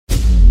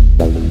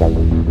All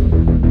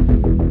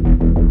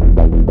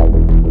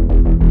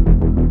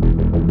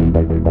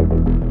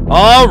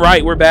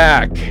right, we're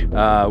back.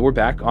 We're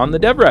back on the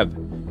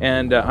DevRev,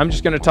 and I'm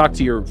just going to talk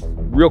to you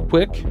real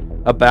quick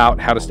about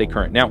how to stay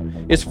current. Now,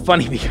 it's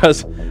funny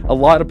because a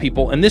lot of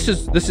people, and this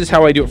is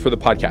how I do it for the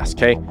podcast.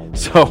 Okay,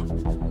 so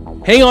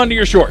hang on to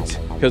your shorts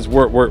because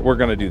we're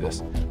going to do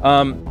this.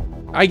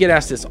 I get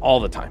asked this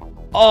all the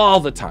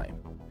time,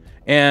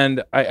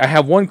 and I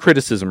have one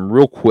criticism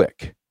real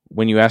quick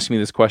when you ask me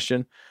this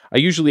question. I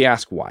usually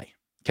ask why.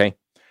 Okay,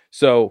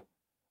 so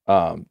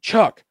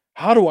Chuck,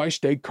 how do I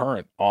stay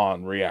current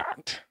on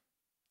React?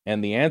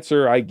 And the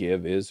answer I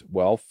give is,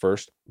 well,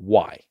 first,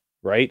 why,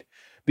 right?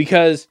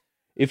 Because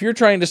if you're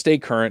trying to stay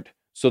current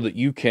so that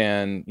you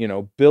can,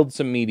 build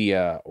some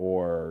media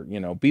or,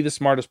 be the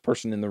smartest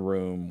person in the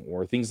room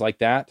or things like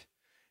that,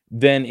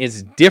 then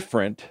it's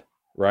different,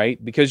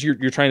 right? Because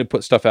you're trying to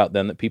put stuff out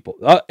then that people,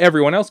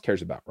 everyone else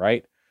cares about,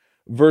 right?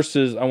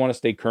 Versus I want to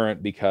stay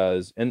current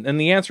because, and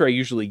the answer I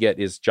usually get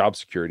is job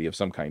security of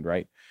some kind,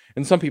 right?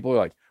 And some people are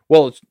like,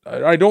 well,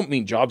 I don't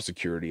mean job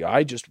security.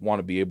 I just want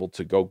to be able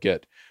to go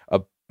get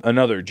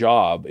another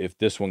job if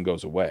this one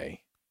goes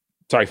away.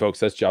 Sorry, folks,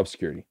 that's job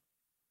security.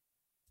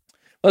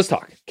 Let's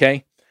talk,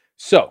 okay?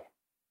 So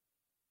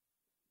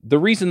the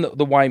reason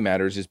the why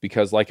matters is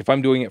because, like, if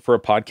I'm doing it for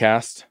a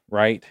podcast,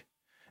 right,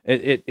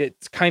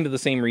 it's kind of the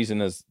same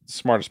reason as the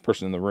smartest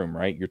person in the room,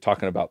 right? You're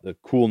talking about the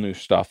cool new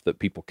stuff that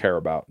people care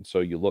about, and so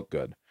you look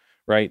good,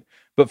 right?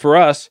 But for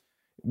us,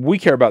 we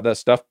care about that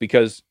stuff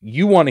because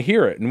you want to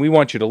hear it, and we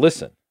want you to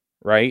listen.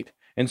 Right?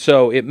 And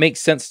so it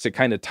makes sense to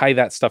kind of tie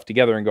that stuff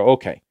together and go,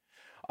 okay,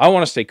 I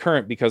want to stay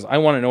current because I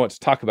want to know what to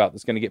talk about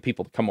that's going to get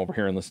people to come over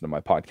here and listen to my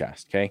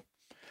podcast. Okay.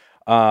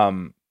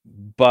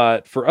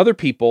 But for other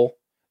people,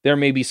 there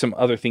may be some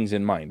other things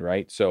in mind,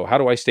 right? So how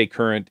do I stay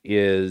current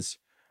is,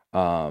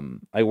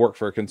 I work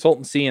for a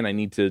consultancy and I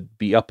need to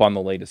be up on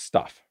the latest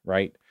stuff,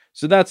 right?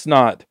 So that's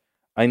not,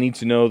 I need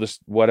to know this,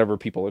 whatever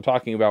people are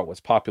talking about, what's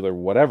popular,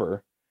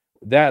 whatever.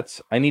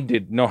 That's, I need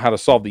to know how to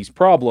solve these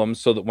problems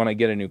so that when I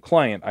get a new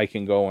client, I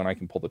can go and I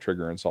can pull the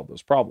trigger and solve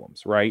those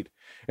problems, right?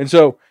 And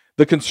so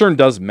the concern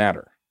does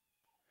matter,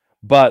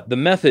 but the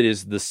method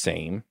is the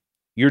same.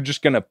 You're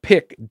just going to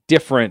pick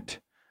different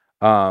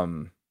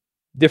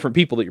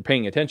people that you're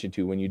paying attention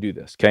to when you do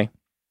this, okay?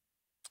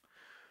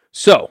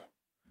 So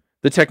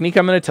the technique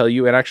I'm going to tell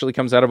you, it actually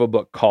comes out of a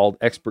book called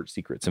Expert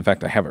Secrets. In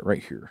fact, I have it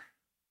right here.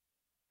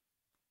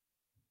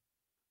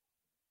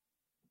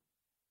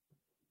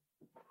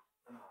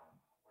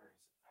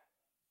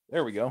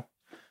 There we go.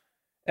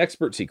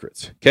 Expert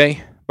Secrets,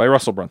 okay, by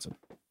Russell Brunson.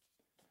 If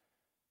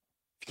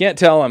you can't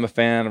tell, I'm a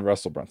fan of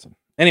Russell Brunson.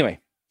 Anyway,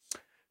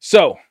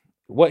 so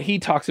what he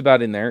talks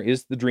about in there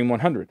is the Dream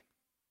 100.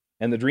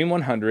 And the Dream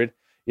 100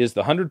 is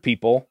the 100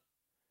 people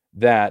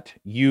that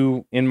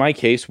you, in my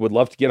case, would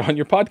love to get on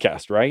your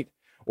podcast, right?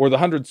 Or the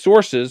 100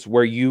 sources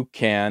where you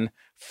can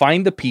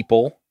find the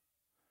people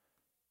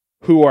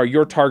who are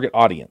your target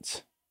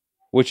audience,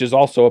 which is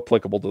also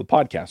applicable to the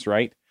podcast,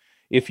 right?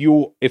 If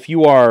you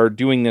are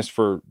doing this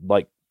for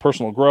like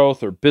personal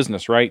growth or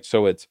business, right?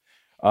 So it's,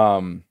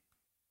 I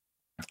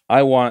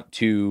want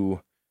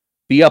to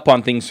be up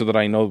on things so that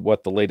I know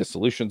what the latest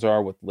solutions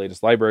are, what the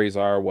latest libraries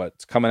are,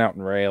 what's coming out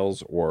in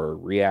Rails or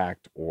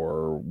React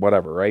or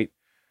whatever, right?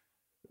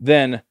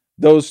 Then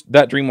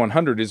that Dream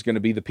 100 is going to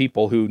be the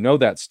people who know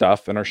that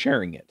stuff and are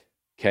sharing it,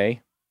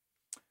 okay?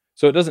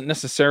 So it doesn't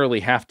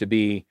necessarily have to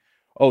be,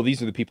 oh,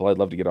 these are the people I'd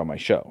love to get on my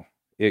show.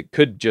 It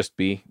could just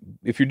be,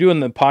 if you're doing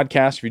the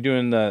podcast, if you're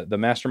doing the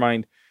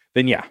mastermind,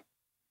 then yeah,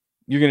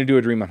 you're going to do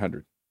a Dream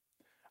 100.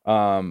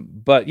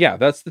 But yeah,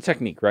 that's the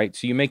technique, right?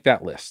 So you make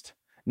that list.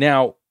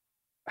 Now,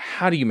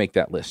 how do you make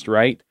that list,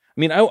 right? I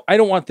mean, I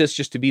don't want this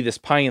just to be this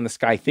pie in the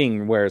sky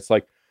thing where it's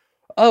like,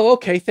 oh,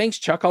 okay, thanks,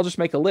 Chuck. I'll just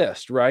make a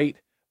list, right?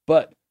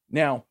 But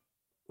now,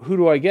 who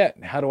do I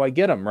get? How do I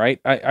get them,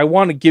 right? I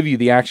want to give you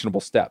the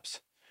actionable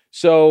steps.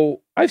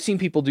 So I've seen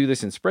people do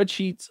this in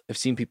spreadsheets. I've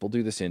seen people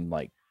do this in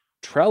like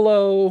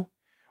Trello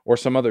or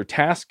some other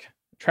task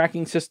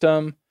tracking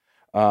system.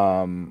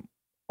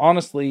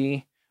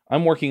 Honestly,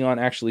 I'm working on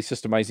actually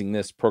systemizing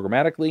this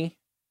programmatically,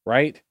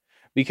 right?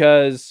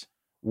 Because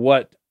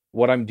what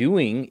I'm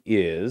doing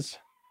is,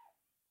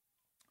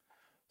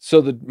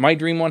 so my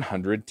Dream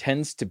 100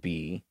 tends to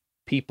be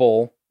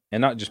people,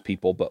 and not just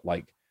people, but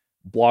like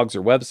blogs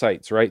or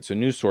websites, right? So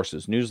news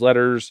sources,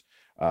 newsletters,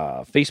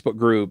 Facebook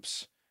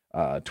groups,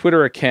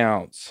 Twitter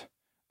accounts,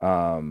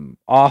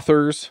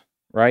 authors,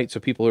 right? So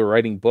people who are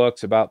writing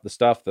books about the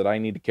stuff that I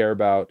need to care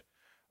about.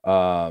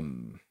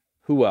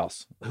 Who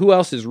else? Who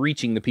else is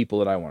reaching the people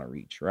that I want to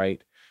reach,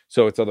 right?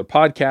 So it's other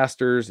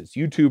podcasters, it's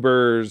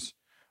YouTubers.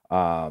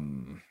 I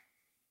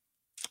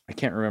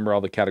can't remember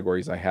all the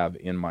categories I have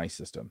in my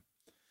system,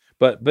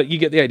 but you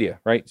get the idea,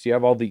 right? So you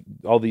have all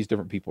these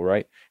different people,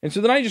 right? And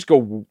so then I just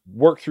go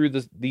work through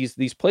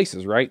these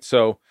places, right?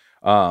 So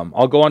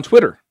I'll go on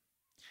Twitter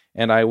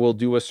and I will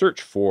do a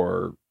search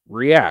for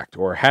React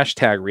or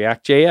hashtag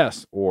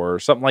React.js or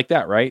something like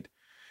that, right?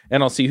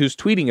 And I'll see who's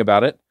tweeting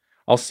about it.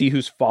 I'll see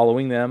who's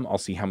following them. I'll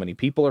see how many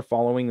people are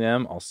following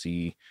them. I'll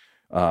see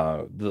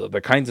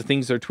the kinds of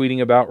things they're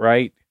tweeting about,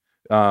 right?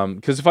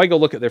 Because if I go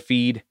look at their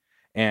feed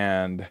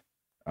and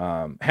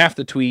half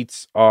the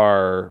tweets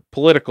are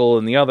political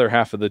and the other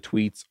half of the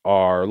tweets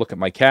are look at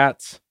my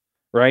cats,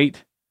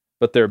 right?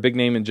 But they're a big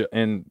name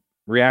in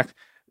React.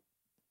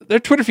 Their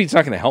Twitter feed's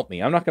not going to help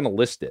me. I'm not going to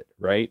list it,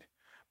 right?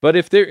 But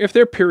if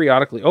they're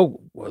periodically,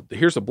 oh, well,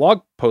 here's a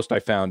blog post I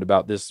found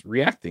about this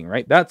React thing,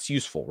 right? That's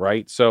useful,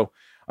 right? So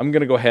I'm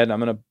going to go ahead and I'm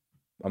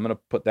going to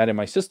put that in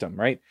my system,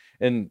 right?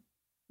 And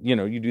you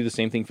know, you do the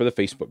same thing for the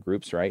Facebook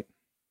groups, right?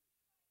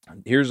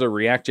 Here's a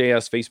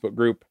React.js Facebook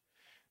group.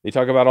 They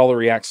talk about all the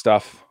React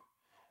stuff.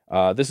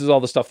 This is all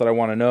the stuff that I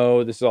want to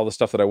know. This is all the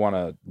stuff that I want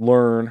to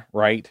learn,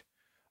 right?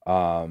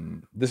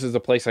 This is a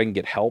place I can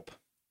get help.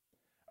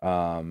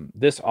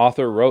 This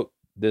author wrote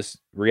this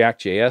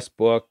React.js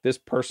book. This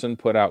person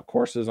put out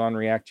courses on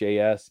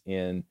React.js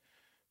in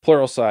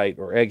Pluralsight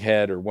or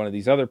Egghead or one of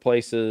these other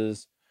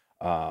places.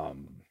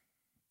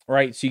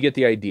 Right? So you get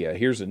the idea.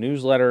 Here's a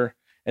newsletter.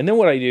 And then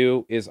what I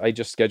do is I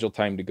just schedule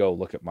time to go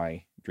look at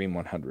my Dream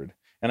 100.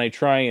 And I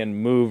try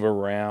and move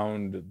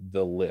around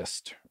the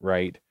list,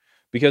 right?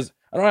 Because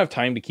I don't have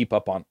time to keep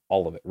up on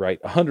all of it,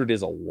 right? 100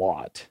 is a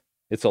lot.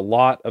 It's a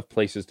lot of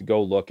places to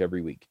go look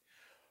every week.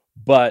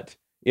 But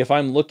if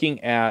I'm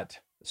looking at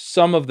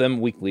some of them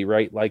weekly,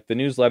 right? Like the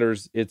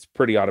newsletters, it's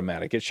pretty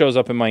automatic. It shows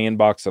up in my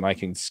inbox and I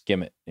can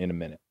skim it in a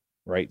minute,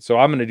 right? So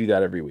I'm going to do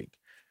that every week.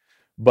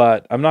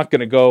 But I'm not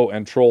going to go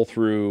and troll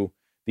through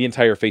the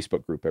entire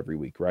Facebook group every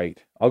week, right?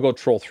 I'll go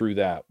troll through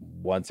that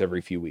once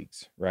every few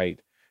weeks,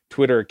 right?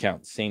 Twitter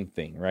account, same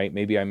thing, right?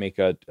 Maybe I make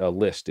a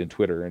list in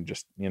Twitter and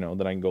just, you know,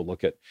 then I can go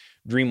look at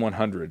Dream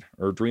 100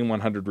 or Dream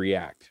 100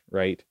 React,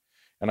 right?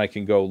 And I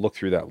can go look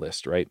through that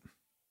list, right?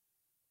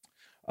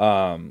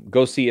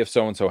 Go see if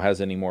so-and-so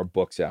has any more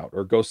books out,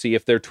 or go see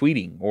if they're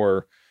tweeting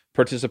or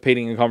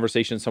participating in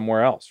conversation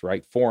somewhere else,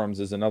 right? Forums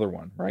is another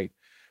one, right?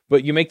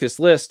 But you make this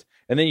list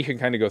and then you can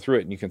kind of go through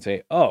it and you can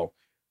say, oh,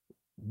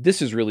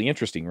 this is really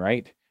interesting,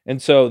 right?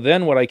 And so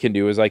then what I can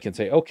do is I can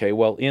say, okay,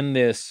 well, in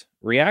this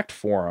React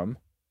forum,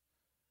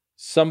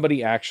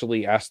 somebody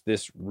actually asked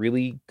this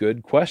really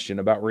good question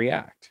about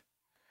React.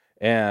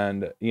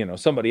 And, you know,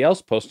 somebody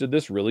else posted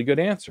this really good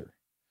answer,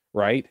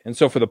 right? And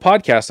so for the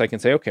podcast, I can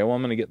say, okay, well,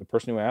 I'm going to get the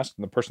person who asked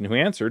and the person who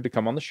answered to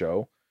come on the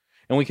show,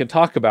 and we can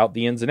talk about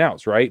the ins and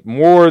outs, right?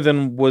 More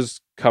than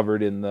was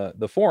covered in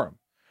the forum.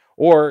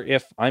 Or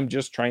if I'm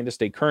just trying to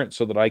stay current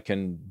so that I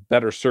can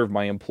better serve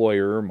my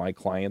employer, my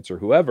clients, or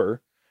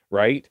whoever,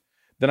 right?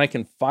 Then I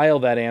can file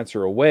that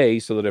answer away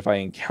so that if I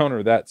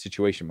encounter that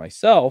situation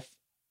myself,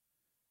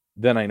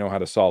 then I know how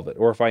to solve it.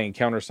 Or if I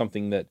encounter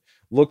something that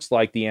looks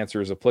like the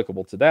answer is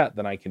applicable to that,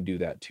 then I can do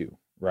that too,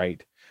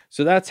 right?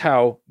 So that's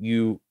how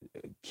you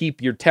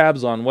keep your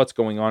tabs on what's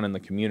going on in the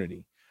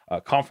community.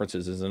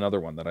 Conferences is another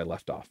one that I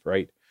left off,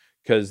 right?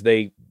 Because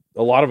a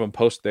lot of them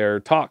post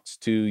their talks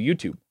to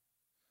YouTube.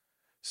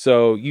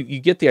 So you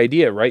get the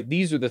idea, right?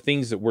 These are the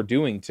things that we're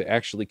doing to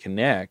actually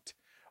connect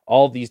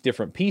all these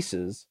different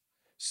pieces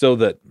so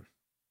that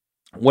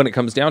when it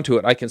comes down to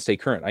it, I can stay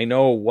current. I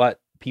know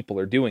what people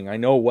are doing. I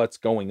know what's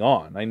going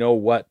on. I know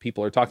what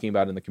people are talking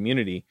about in the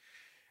community.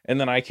 And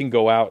then I can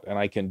go out and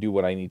I can do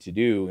what I need to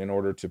do in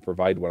order to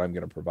provide what I'm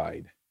going to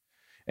provide.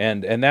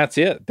 And that's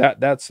it.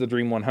 That's the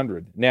Dream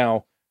 100.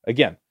 Now,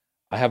 again,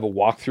 I have a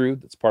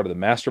walkthrough that's part of the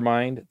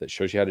mastermind that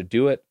shows you how to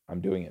do it. I'm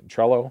doing it in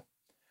Trello.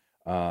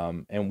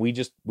 And we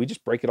just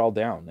break it all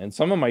down. And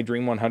some of my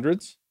Dream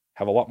 100s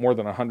have a lot more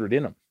than 100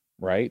 in them,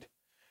 right?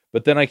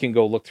 But then I can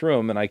go look through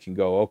them and I can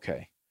go,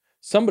 okay,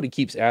 somebody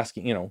keeps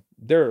asking, you know,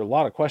 there are a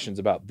lot of questions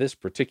about this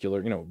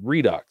particular, you know,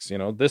 Redux, you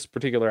know, this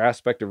particular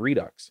aspect of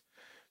Redux.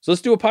 So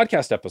let's do a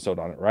podcast episode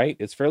on it, right?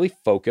 It's fairly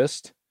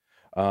focused.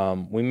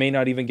 We may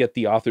not even get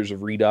the authors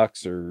of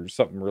Redux or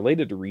something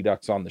related to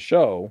Redux on the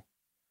show,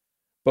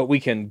 but we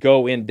can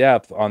go in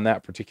depth on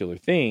that particular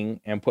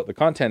thing and put the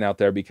content out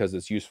there because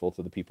it's useful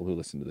to the people who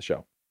listen to the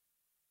show.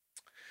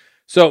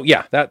 So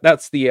yeah,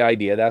 that's the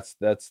idea.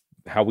 That's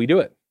how we do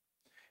it.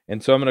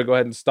 And so I'm going to go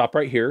ahead and stop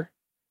right here.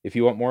 If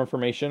you want more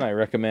information, I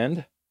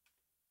recommend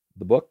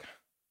the book,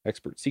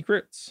 Expert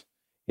Secrets.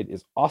 It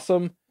is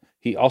awesome.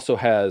 He also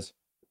has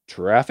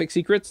Traffic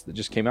Secrets that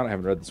just came out. I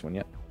haven't read this one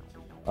yet.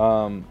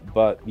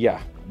 But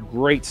yeah,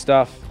 great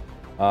stuff.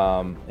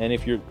 And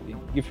if you're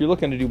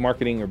looking to do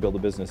marketing or build a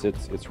business,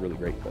 it's really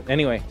great. But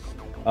anyway,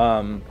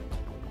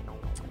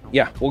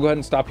 yeah, we'll go ahead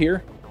and stop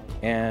here.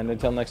 And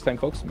until next time,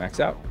 folks, Max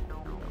out.